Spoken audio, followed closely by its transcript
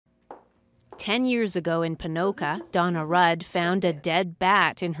10 years ago in Ponoka, Donna Rudd found a dead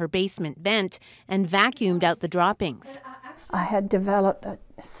bat in her basement vent and vacuumed out the droppings. I had developed a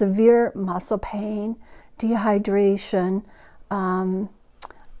severe muscle pain, dehydration,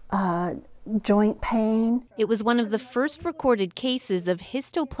 joint pain. It was one of the first recorded cases of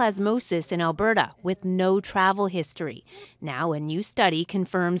histoplasmosis in Alberta with no travel history. Now a new study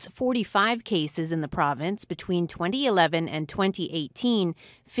confirms 45 cases in the province between 2011 and 2018,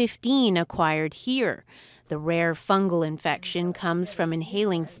 15 acquired here. The rare fungal infection comes from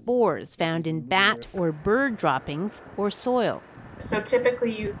inhaling spores found in bat or bird droppings or soil. So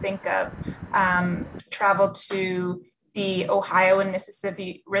typically you think of travel to the Ohio and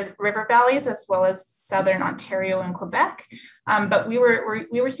Mississippi river valleys, as well as southern Ontario and Quebec. But we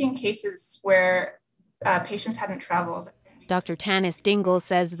were seeing cases where patients hadn't traveled. Dr. Tanis Dingle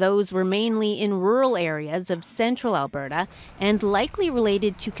says those were mainly in rural areas of central Alberta and likely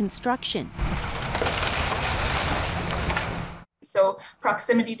related to construction. So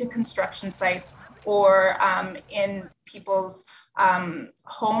proximity to construction sites, or in people's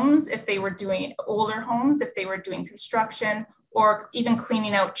homes, if they were doing older homes, if they were doing construction, or even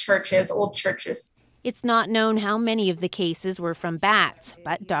cleaning out churches, old churches. It's not known how many of the cases were from bats,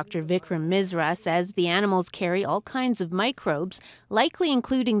 but Dr. Vikram Misra says the animals carry all kinds of microbes, likely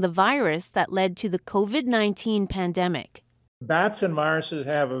including the virus that led to the COVID-19 pandemic. Bats and viruses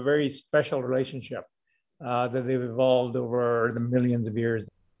have a very special relationship that they've evolved over the millions of years.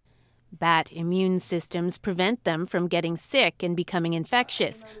 Bat immune systems prevent them from getting sick and becoming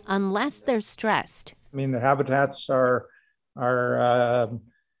infectious unless they're stressed. I mean, their habitats are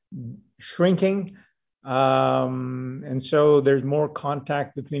shrinking, and so there's more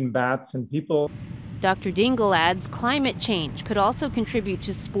contact between bats and people. Dr. Dingle adds climate change could also contribute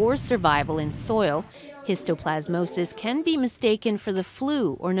to spore survival in soil. Histoplasmosis can be mistaken for the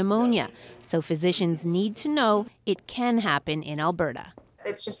flu or pneumonia, so physicians need to know it can happen in Alberta.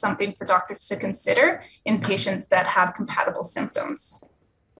 It's just something for doctors to consider in patients that have compatible symptoms.